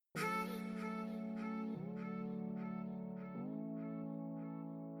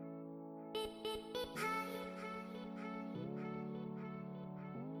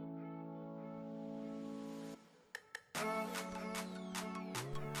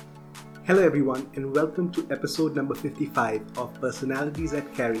Hello, everyone, and welcome to episode number 55 of Personalities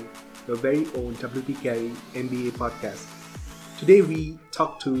at Carey, your very own WP Carey MBA podcast. Today, we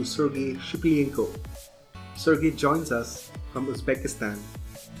talk to Sergey Shiplyenko. Sergey joins us from Uzbekistan.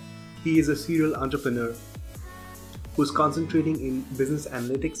 He is a serial entrepreneur who's concentrating in business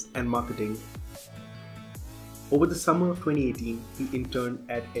analytics and marketing. Over the summer of 2018, he interned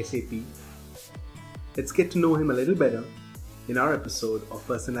at SAP. Let's get to know him a little better in our episode of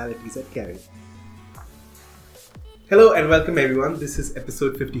Personalities at Carey. Hello and welcome everyone. This is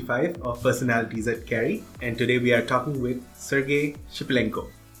episode 55 of Personalities at Carey, and today we are talking with Sergey Shiplyenko.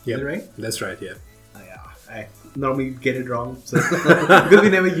 Yeah, Is that right? That's right, yeah. I normally get it wrong, so because we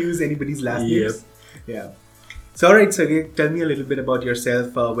never use anybody's last names. Yeah. So alright, Sergey, tell me a little bit about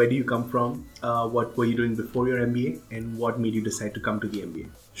yourself. Where do you come from? What were you doing before your MBA? And what made you decide to come to the MBA?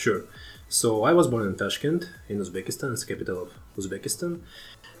 Sure. So I was born in Tashkent, in Uzbekistan, it's the capital of Uzbekistan.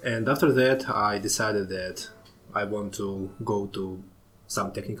 And after that, I decided that I want to go to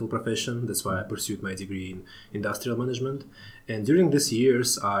some technical profession. That's why I pursued my degree in industrial management. And during these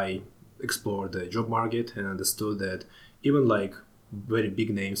years, I explored the job market and understood that even like very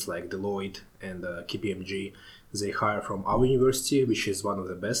big names like Deloitte and KPMG, they hire from our university, which is one of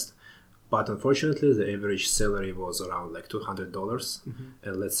the best. But unfortunately, the average salary was around like $200.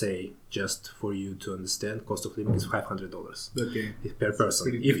 And let's say, just for you to understand, cost of living is $500 per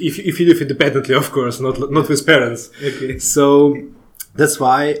person. If you live independently, of course, not with parents. Okay. So that's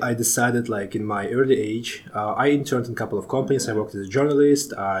why I decided, like in my early age, I interned in a couple of companies. I worked as a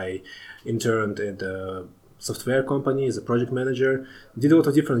journalist. I interned at a software company as a project manager. Did a lot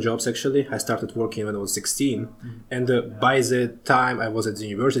of different jobs actually. I started working when I was 16, and by the time I was at the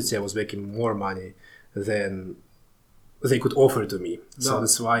university, I was making more money than they could offer to me. So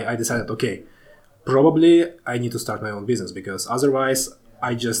that's why I decided, okay, probably I need to start my own business, because otherwise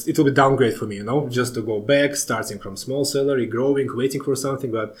it will be downgrade for me, just to go back, starting from small salary, growing, waiting for something.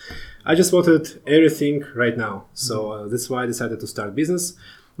 But I just wanted everything right now. So that's why I decided to start business.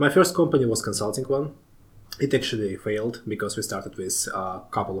 My first company was consulting one. It actually failed because we started with a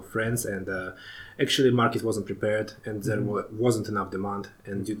couple of friends, and actually market wasn't prepared, and there wasn't enough demand.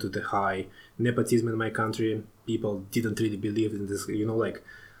 And due to the high nepotism in my country, people didn't really believe in this, like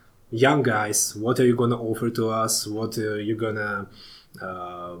young guys, what are you going to offer to us? What value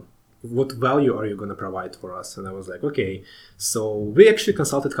are you going to provide for us? And I was like, okay. So we actually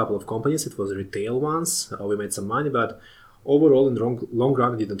consulted a couple of companies. It was retail ones. We made some money, but overall in the long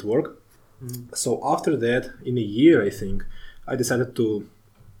run, it didn't work. So after that, in a year, I think, I decided to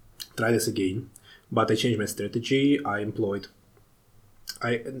try this again, but I changed my strategy. I invited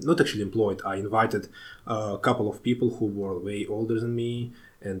a couple of people who were way older than me,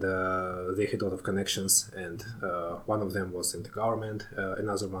 and they had a lot of connections, and one of them was in the government,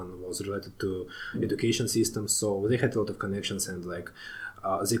 another one was related to education system, so they had a lot of connections, and they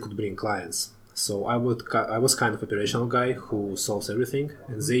could bring clients. So I was kind of operational guy who solves everything,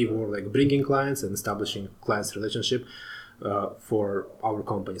 and they were like bringing clients and establishing clients relationship for our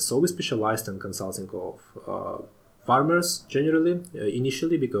company. So we specialized in consulting of farmers generally,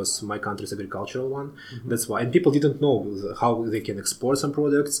 initially, because my country is agricultural one. That's why, and people didn't know how they can export some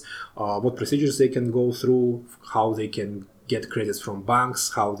products, what procedures they can go through, how they can get credits from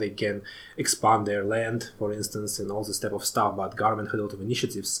banks, how they can expand their land, for instance, and all this type of stuff. But government had a lot of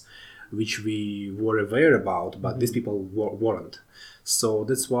initiatives which we were aware about, but these people weren't. So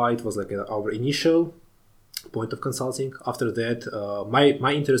that's why it was like our initial point of consulting. After that,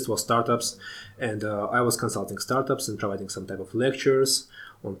 my interest was startups, and I was consulting startups and providing some type of lectures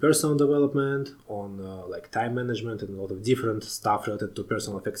on personal development, on time management, and a lot of different stuff related to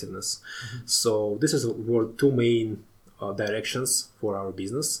personal effectiveness. So this were two main directions for our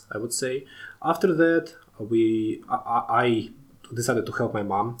business, I would say. After that, I decided to help my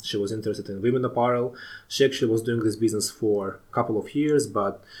mom. She was interested in women apparel. She actually was doing this business for a couple of years,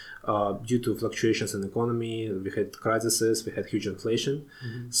 but due to fluctuations in the economy, we had crises, we had huge inflation.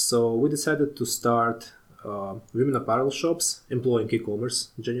 So we decided to start women apparel shops, employing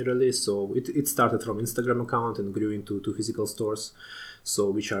e-commerce generally. So it started from Instagram account and grew into 2 physical stores, so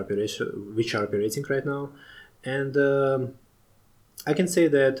which are operating right now. And I can say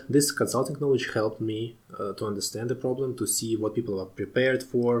that this consulting knowledge helped me to understand the problem, to see what people are prepared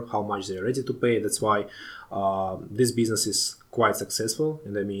for, how much they're ready to pay. That's why this business is quite successful,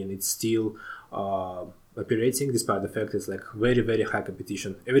 and I mean it's still operating despite the fact it's like very, very high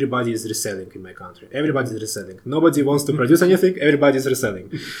competition. Everybody is reselling in my country. Everybody is reselling. Nobody wants to produce anything. Everybody is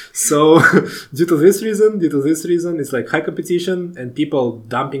reselling. So due to this reason, it's like high competition and people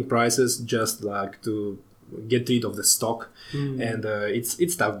dumping prices just like to get rid of the stock, and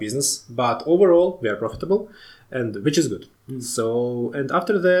it's tough business. But overall, we are profitable, and which is good. So, and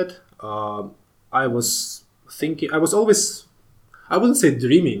after that, I was thinking. I was always, I wouldn't say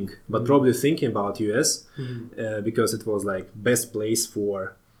dreaming, but probably thinking about US because it was like best place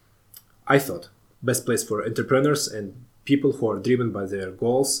for. I thought best place for entrepreneurs and people who are driven by their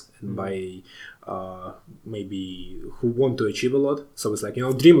goals and by maybe who want to achieve a lot. So it's like,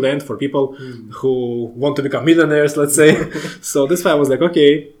 dreamland for people who want to become millionaires, let's say. So that's why I was like,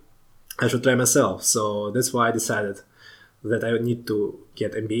 okay, I should try myself. So that's why I decided that I need to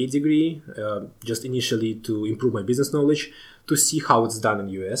get MBA degree, just initially to improve my business knowledge, to see how it's done in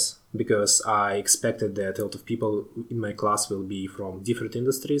US, because I expected that a lot of people in my class will be from different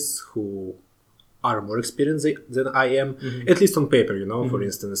industries who are more experienced than I am, at least on paper, For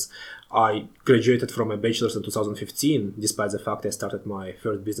instance, I graduated from a bachelor's in 2015, despite the fact I started my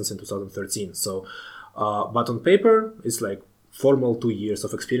first business in 2013. So, but on paper, it's like formal 2 years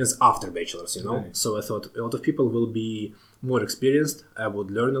of experience after bachelor's, Right. So I thought a lot of people will be more experienced. I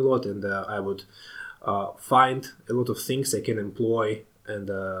would learn a lot, and I would find a lot of things I can employ and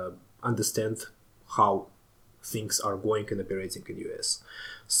understand how things are going and operating in US.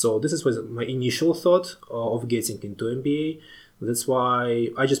 So this was my initial thought of getting into MBA. That's why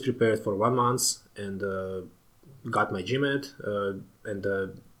I just prepared for 1 month and got my GMAT and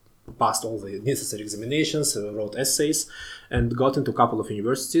passed all the necessary examinations, wrote essays, and got into a couple of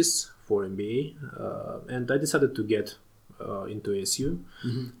universities for MBA. And I decided to get into ASU.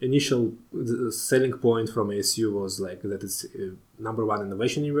 Initial selling point from ASU was like that it's number one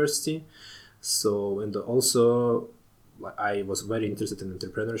innovation university. So, and also I was very interested in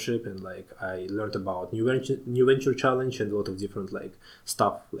entrepreneurship, and like I learned about new venture challenge and a lot of different like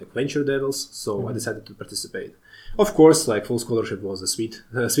stuff like venture devils. So I decided to participate. Of course, like full scholarship was a sweet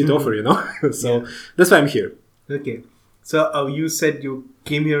offer, So that's why I'm here. Okay. So you said you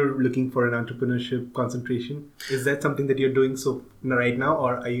came here looking for an entrepreneurship concentration. Is that something that you're doing right now,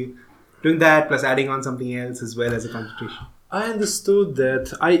 or are you doing that plus adding on something else as well as a concentration? I understood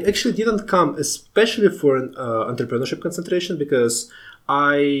that I actually didn't come especially for an entrepreneurship concentration, because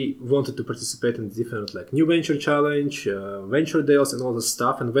I wanted to participate in different like new venture challenge, venture deals and all this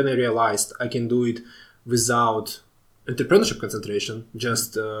stuff. And when I realized I can do it without entrepreneurship concentration,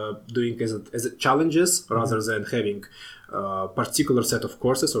 just doing as challenges rather than having a particular set of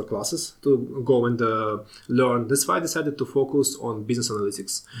courses or classes to go and learn. That's why I decided to focus on business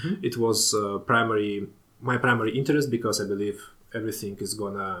analytics. It was my primary interest, because I believe everything is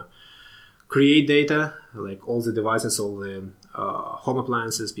gonna create data, like all the devices, all the home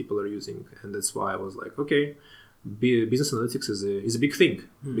appliances people are using, and that's why I was like, okay, business analytics is a big thing,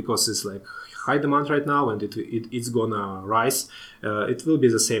 because it's like high demand right now, and it's gonna rise. It will be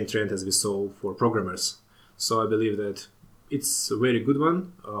the same trend as we saw for programmers. So I believe that it's a very good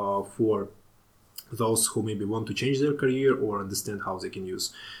one for those who maybe want to change their career or understand how they can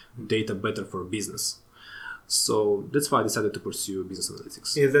use data better for business. So that's why I decided to pursue business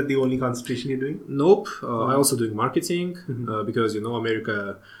analytics. Is that the only concentration you're doing? Nope. I also doing marketing because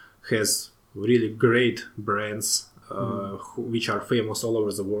America has really great brands which are famous all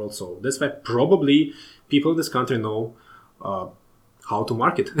over the world. So that's why probably people in this country know how to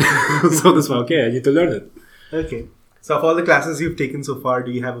market. So that's why, okay, I need to learn it. Okay. So of all the classes you've taken so far,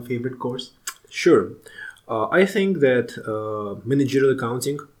 do you have a favorite course? Sure. I think that managerial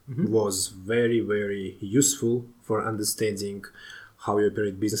accounting was very, very useful for understanding how you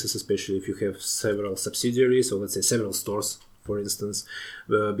operate businesses, especially if you have several subsidiaries, or let's say several stores, for instance,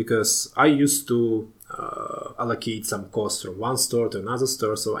 because I used to allocate some costs from one store to another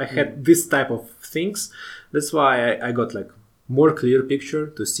store. So I had this type of things. That's why I got like more clear picture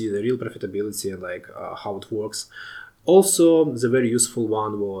to see the real profitability and like how it works. Also, the very useful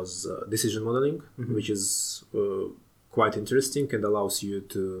one was decision modeling, which is quite interesting and allows you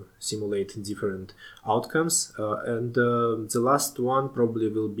to simulate different outcomes. And the last one probably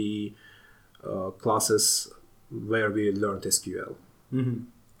will be classes where we learned SQL.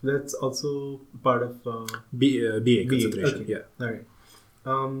 That's also part of BA concentration, okay. yeah. All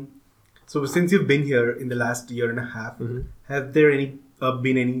right. So since you've been here in the last year and a half, have there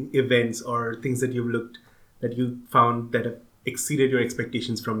been any events or things that you found that have exceeded your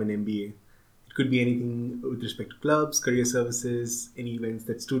expectations from an MBA? It could be anything with respect to clubs, career services, any events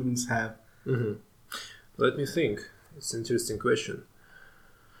that students have. Let me think. It's an interesting question.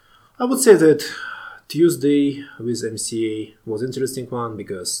 I would say that Tuesday with MCA was an interesting one,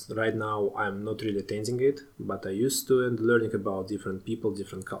 because right now I'm not really attending it, but I used to, and learning about different people,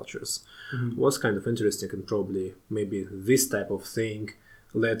 different cultures was kind of interesting, and probably maybe this type of thing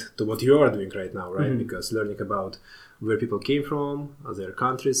led to what you are doing right now, right? Because learning about where people came from, their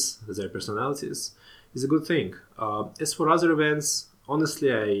countries, their personalities is a good thing. As for other events,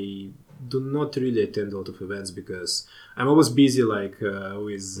 honestly, I do not really attend a lot of events because I'm always busy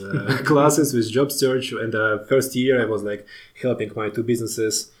with classes, with job search. And the first year I was like helping my two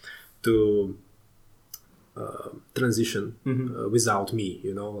businesses to transition without me,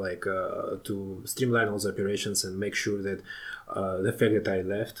 to streamline all the operations and make sure that the fact that I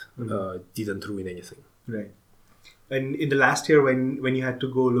left didn't ruin anything. Right. And in the last year when you had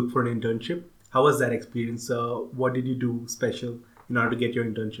to go look for an internship, how was that experience? What did you do special in order to get your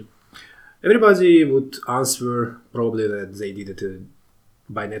internship? Everybody would answer probably that they did it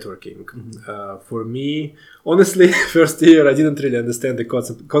by networking. For me, honestly, first year I didn't really understand the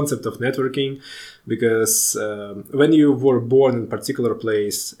concept of networking because when you were born in a particular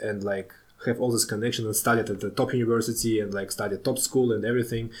place and like have all this connection and studied at the top university and like studied top school and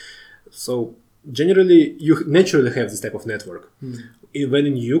everything, so generally you naturally have this type of network.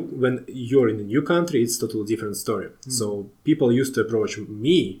 When you're in a new country, it's a totally different story. So people used to approach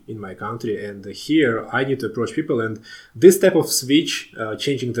me in my country, and here I need to approach people. And this type of switch,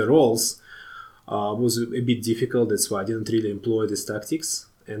 changing the roles, was a bit difficult. That's why I didn't really employ these tactics,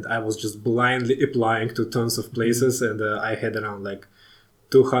 and I was just blindly applying to tons of places. And I had around like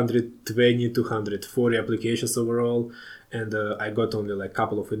 220, 240 applications overall. And I got only like a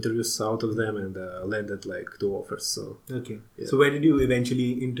couple of interviews out of them and landed like 2 offers. So okay. Yeah. So where did you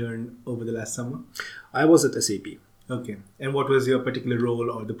eventually intern over the last summer? I was at SAP. Okay. And what was your particular role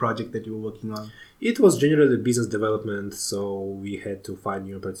or the project that you were working on? It was generally business development. So we had to find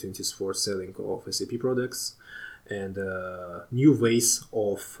new opportunities for selling of SAP products and new ways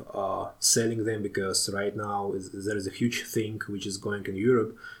of selling them, because right now there is a huge thing which is going in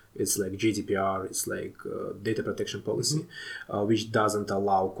Europe. It's like GDPR, it's like data protection policy, which doesn't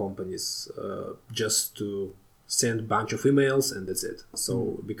allow companies just to send a bunch of emails and that's it.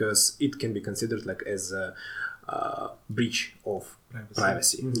 So because it can be considered like as a breach of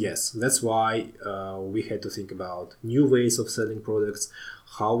privacy. Yes, that's why we had to think about new ways of selling products,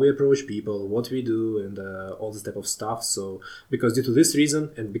 how we approach people, what we do, and all this type of stuff. So because due to this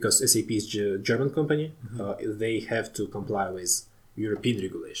reason, and because SAP is a German company, they have to comply with European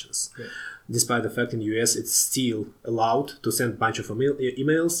regulations. Yeah. Despite the fact in the US it's still allowed to send a bunch of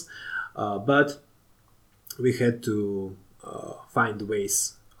emails, but we had to find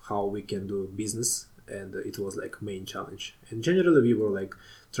ways how we can do business, and it was like main challenge. And generally we were like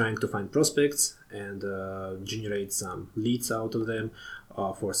trying to find prospects and generate some leads out of them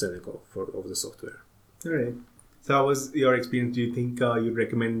for selling of the software. All right. So how was your experience? Do you think you'd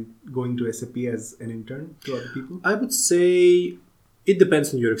recommend going to SAP as an intern to other people? I would say it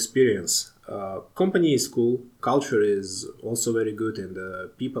depends on your experience. Company is cool, culture is also very good, and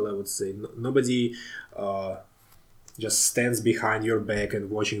people, I would say, nobody just stands behind your back and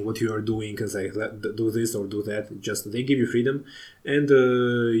watching what you are doing and say, do this or do that. Just they give you freedom, and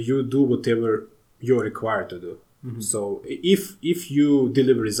you do whatever you're required to do. So if you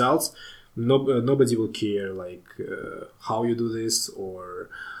deliver results, nobody will care like how you do this or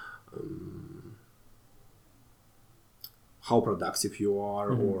how productive you are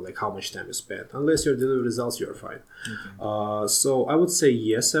or like how much time you spend. Unless you deliver results, you're fine. So I would say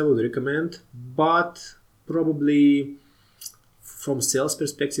yes, I would recommend, but probably from sales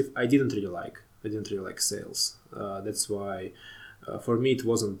perspective, I didn't really like sales. That's why for me it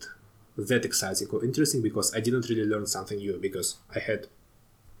wasn't that exciting or interesting, because I didn't really learn something new, because I had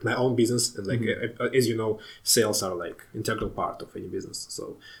my own business, and like as you know, sales are like integral part of any business.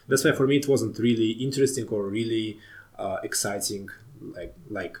 So that's why for me it wasn't really interesting or really exciting,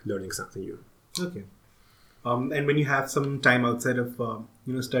 like learning something new. Okay. And when you have some time outside of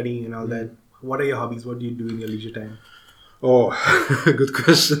studying and all that, what are your hobbies? What do you do in your leisure time? Oh, good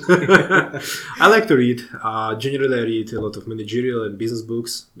question. I like to read. Generally, I read a lot of managerial and business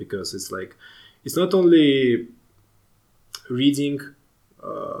books, because it's not only reading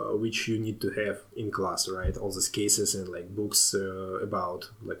which you need to have in class, right? All these cases and like books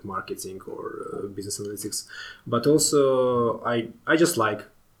about like marketing or business analytics, but also I just like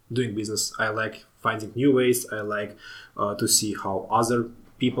doing business. I like finding new ways. I like to see how other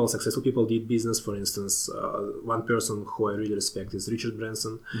successful people did business. For instance, one person who I really respect is Richard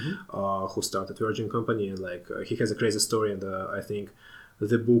Branson, who started Virgin Company, and like he has a crazy story, and I think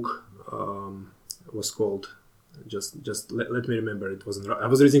the book was called just let me remember. It wasn't. I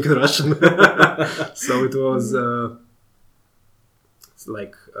was reading in Russian, so it was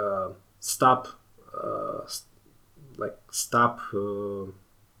stop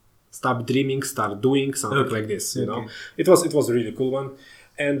dreaming, start doing, something like this. You know, it was a really cool one.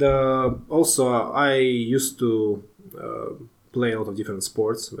 And also, I used to play a lot of different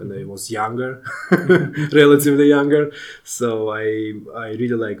sports when I was younger, relatively younger. So I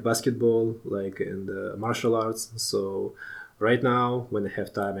really like basketball, like and martial arts. So right now, when I have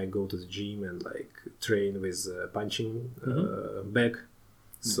time, I go to the gym and like train with punching bag.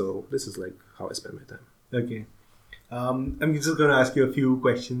 So this is like how I spend my time. Okay. I'm just going to ask you a few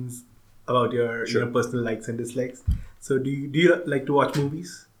questions about your Sure. personal likes and dislikes. So do you like to watch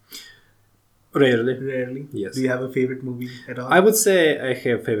movies? Rarely. Rarely. Yes. Do you have a favorite movie at all? I would say I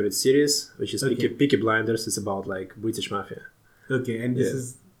have favorite series, which is Okay. Peaky Blinders. It's about like British mafia. Okay, and this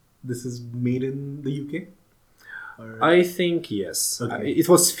Yeah. is made in the UK? Or... I think yes. Okay. It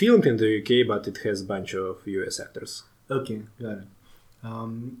was filmed in the UK, but it has a bunch of US actors. Okay, got it.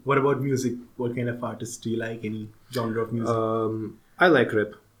 What about music? What kind of artists do you like? Any genre of music? I like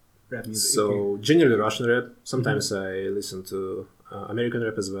rap. Rap music. So okay. generally Russian rap. Sometimes I listen to American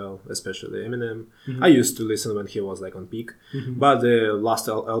rap as well, especially Eminem. I used to listen when he was like on peak, but the last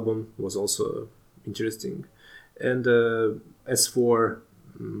album was also interesting. And as for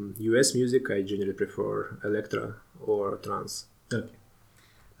US music, I generally prefer electro or trance. Okay.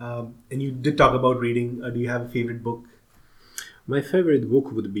 And you did talk about reading. Do you have a favorite book? My favorite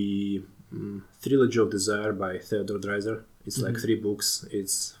book would be Trilogy of Desire by Theodore Dreiser. It's like 3 books.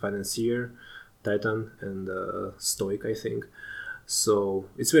 It's Financier, Titan, and Stoic, I think. So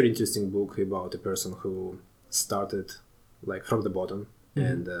it's a very interesting book about a person who started like from the bottom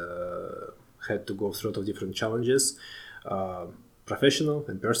and had to go through a lot of different challenges, professional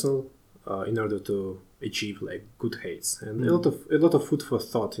and personal, in order to achieve like good heights. And a lot of food for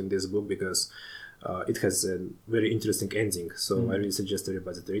thought in this book because it has a very interesting ending. So I really suggest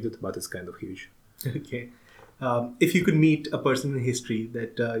everybody to read it, but it's kind of huge. Okay. If you could meet a person in history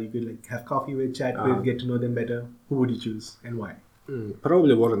that you could like have coffee with, chat with, get to know them better, who would you choose and why?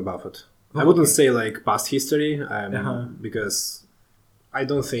 Probably Warren Buffett. I wouldn't say like past history, because I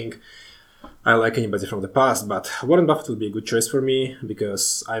don't think I like anybody from the past, but Warren Buffett would be a good choice for me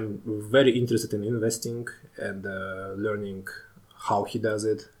because I'm very interested in investing and learning how he does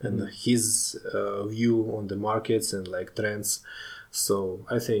it and his view on the markets and like trends. So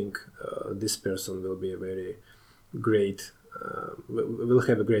I think this person will be a very great, will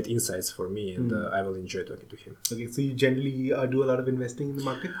have a great insights for me, and I will enjoy talking to him. Okay, so you generally do a lot of investing in the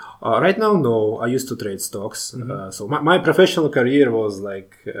market? Right now, no. I used to trade stocks. So my professional career was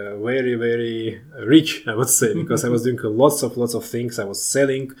like very, very rich, I would say, because I was doing lots of things. I was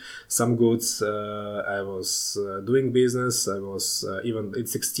selling some goods. I was doing business. I was even at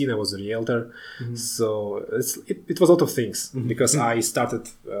 16, I was a realtor. So it was a lot of things because I started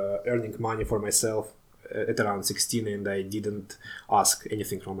earning money for myself at around 16 and I didn't ask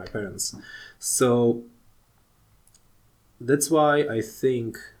anything from my parents. So that's why I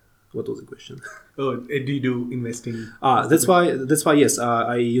think. What was the question? Oh, do you do investing? That's why. Yes,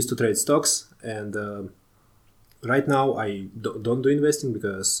 I used to trade stocks, and right now I don't do investing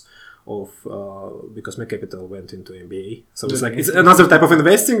because my capital went into MBA. So it's like it's another type of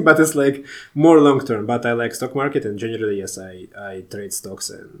investing, but it's like more long term. But I like stock market, and generally, yes, I trade stocks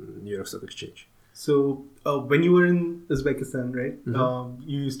and New York Stock Exchange. So when you were in Uzbekistan, right?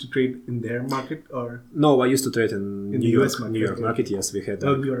 You used to trade in their market, or no? I used to trade in the New US York, market. New York market. Yes, we had.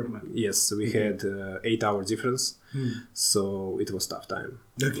 New York market. Yes, we had 8-hour difference, so it was tough time.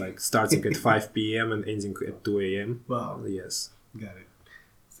 Like starting at 5 p.m. and ending at 2 a.m. Wow. Yes. Got it.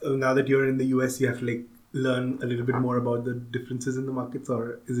 So now that you're in the US, you have to like learn a little bit more about the differences in the markets,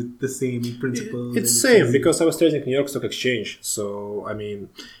 or is it the same principle? It's same because I was trading New York Stock Exchange. So I mean,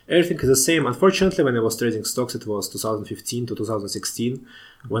 everything is the same. Unfortunately, when I was trading stocks, it was 2015 to 2016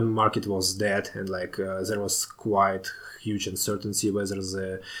 when market was dead and like there was quite huge uncertainty whether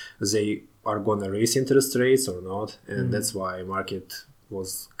they are gonna raise interest rates or not, and that's why market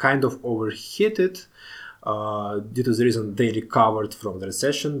was kind of overheated. Due to the reason they recovered from the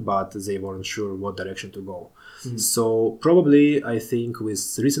recession, but they weren't sure what direction to go. So probably I think with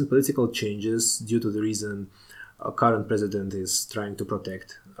recent political changes, due to the reason current president is trying to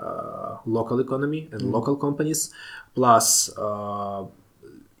protect local economy and local companies, plus low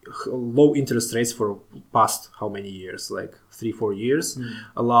interest rates for past how many years, like 3-4 years,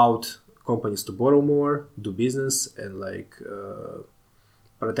 allowed companies to borrow more, do business, and like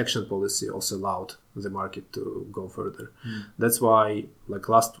protection policy also allowed the market to go further. That's why like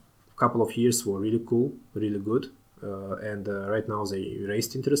last couple of years were really cool, really good, and right now they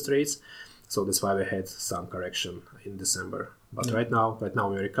raised interest rates, so that's why we had some correction in December. But right now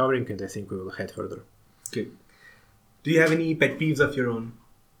we're recovering, and I think we will head further. Okay. Do you have any pet peeves of your own?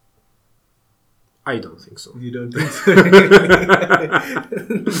 I don't think so. You don't think so?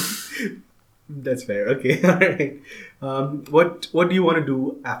 That's fair. Okay. All right. What do you want to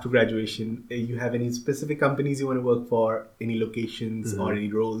do after graduation? You have any specific companies you want to work for? Any locations or any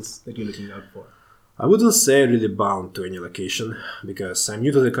roles that you're looking out for? I wouldn't say really bound to any location because I'm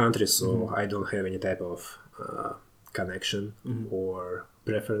new to the country, so I don't have any type of connection or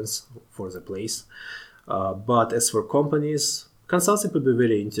preference for the place. But as for companies, consulting would be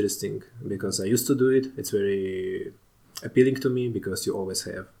very interesting because I used to do it. It's very appealing to me because you always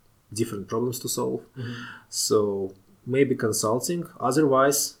have different problems to solve. So maybe consulting.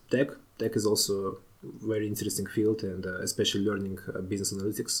 Otherwise, tech is also a very interesting field, and especially learning business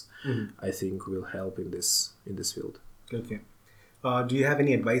analytics, I think will help in this field. Okay. Do you have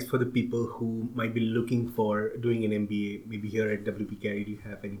any advice for the people who might be looking for doing an MBA, maybe here at WP Carey? Do you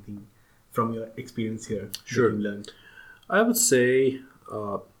have anything from your experience here Sure. that you learned? I would say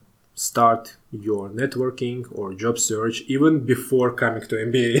start your networking or job search even before coming to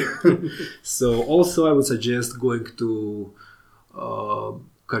MBA. So also I would suggest going to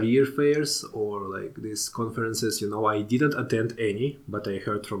career fairs or like these conferences. I didn't attend any, but I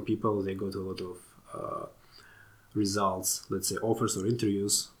heard from people they got a lot of results, let's say offers or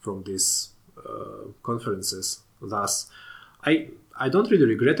interviews from these conferences. Thus, I don't really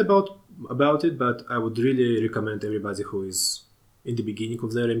regret about it, but I would really recommend everybody who is in the beginning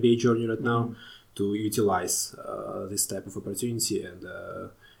of their MBA journey right now to utilize this type of opportunity, and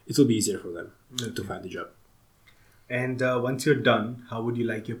it will be easier for them to find a job. And once you're done, how would you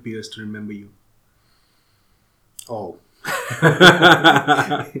like your peers to remember you? Oh.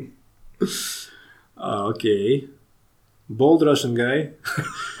 Okay. Bold Russian guy.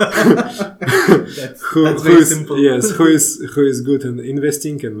 That's very simple. Yes, who is good in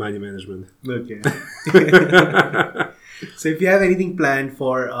investing and money management. Okay. So if you have anything planned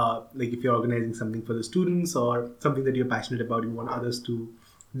for, like if you're organizing something for the students or something that you're passionate about, you want others to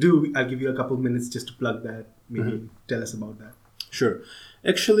do, I'll give you a couple of minutes just to plug that. Maybe tell us about that. Sure.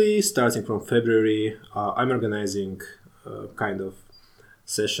 Actually, starting from February, I'm organizing kind of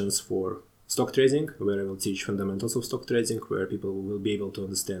sessions for stock trading, where I will teach fundamentals of stock trading, where people will be able to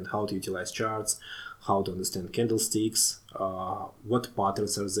understand how to utilize charts, how to understand candlesticks, what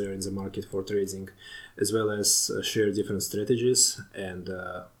patterns are there in the market for trading, as well as share different strategies and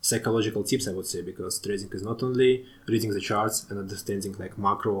psychological tips, I would say, because trading is not only reading the charts and understanding like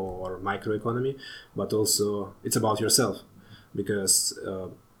macro or microeconomy, but also it's about yourself, because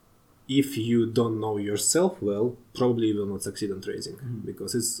if you don't know yourself well, probably you will not succeed in trading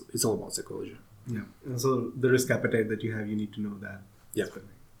because it's all about psychology. Yeah. And so the risk appetite that you have, you need to know that. Yeah.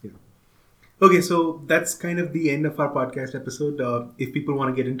 Yeah. Okay, so that's kind of the end of our podcast episode. If people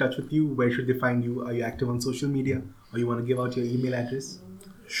want to get in touch with you, where should they find you? Are you active on social media, or you want to give out your email address?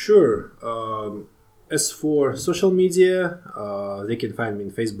 Sure. As for social media, they can find me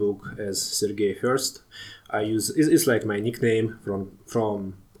in Facebook as Sergey First. It's like my nickname from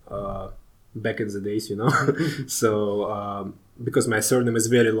back in the days, So because my surname is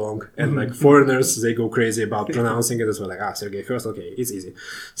very long and like foreigners, they go crazy about pronouncing it as well, like Sergey First, okay, it's easy.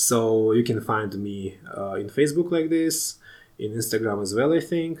 So you can find me in Facebook like this, in Instagram as well, I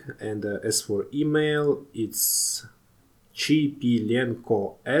think. And as for email, it's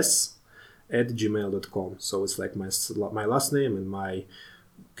chipilenkos@gmail.com. So it's like my last name and my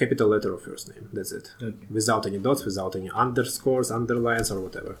capital letter of first name. That's it. Okay. Without any dots, without any underscores, underlines, or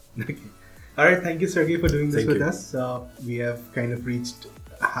whatever. Okay. All right. Thank you, Sergey, for doing this Thank with you. us. We have kind of reached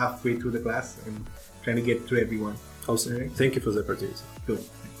halfway through the class and trying to get through everyone. Awesome. Alright. Thank you for the opportunity. Good.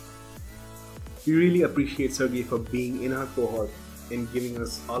 We really appreciate Sergey for being in our cohort and giving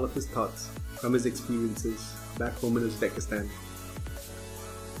us all of his thoughts from his experiences back home in Uzbekistan.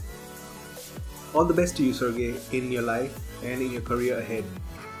 All the best to you, Sergey, in your life and in your career ahead.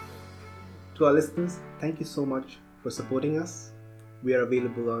 To our listeners, thank you so much for supporting us. We are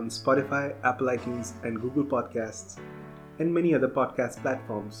available on Spotify, Apple iTunes, and Google Podcasts, and many other podcast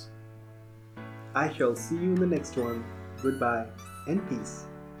platforms. I shall see you in the next one. Goodbye and peace.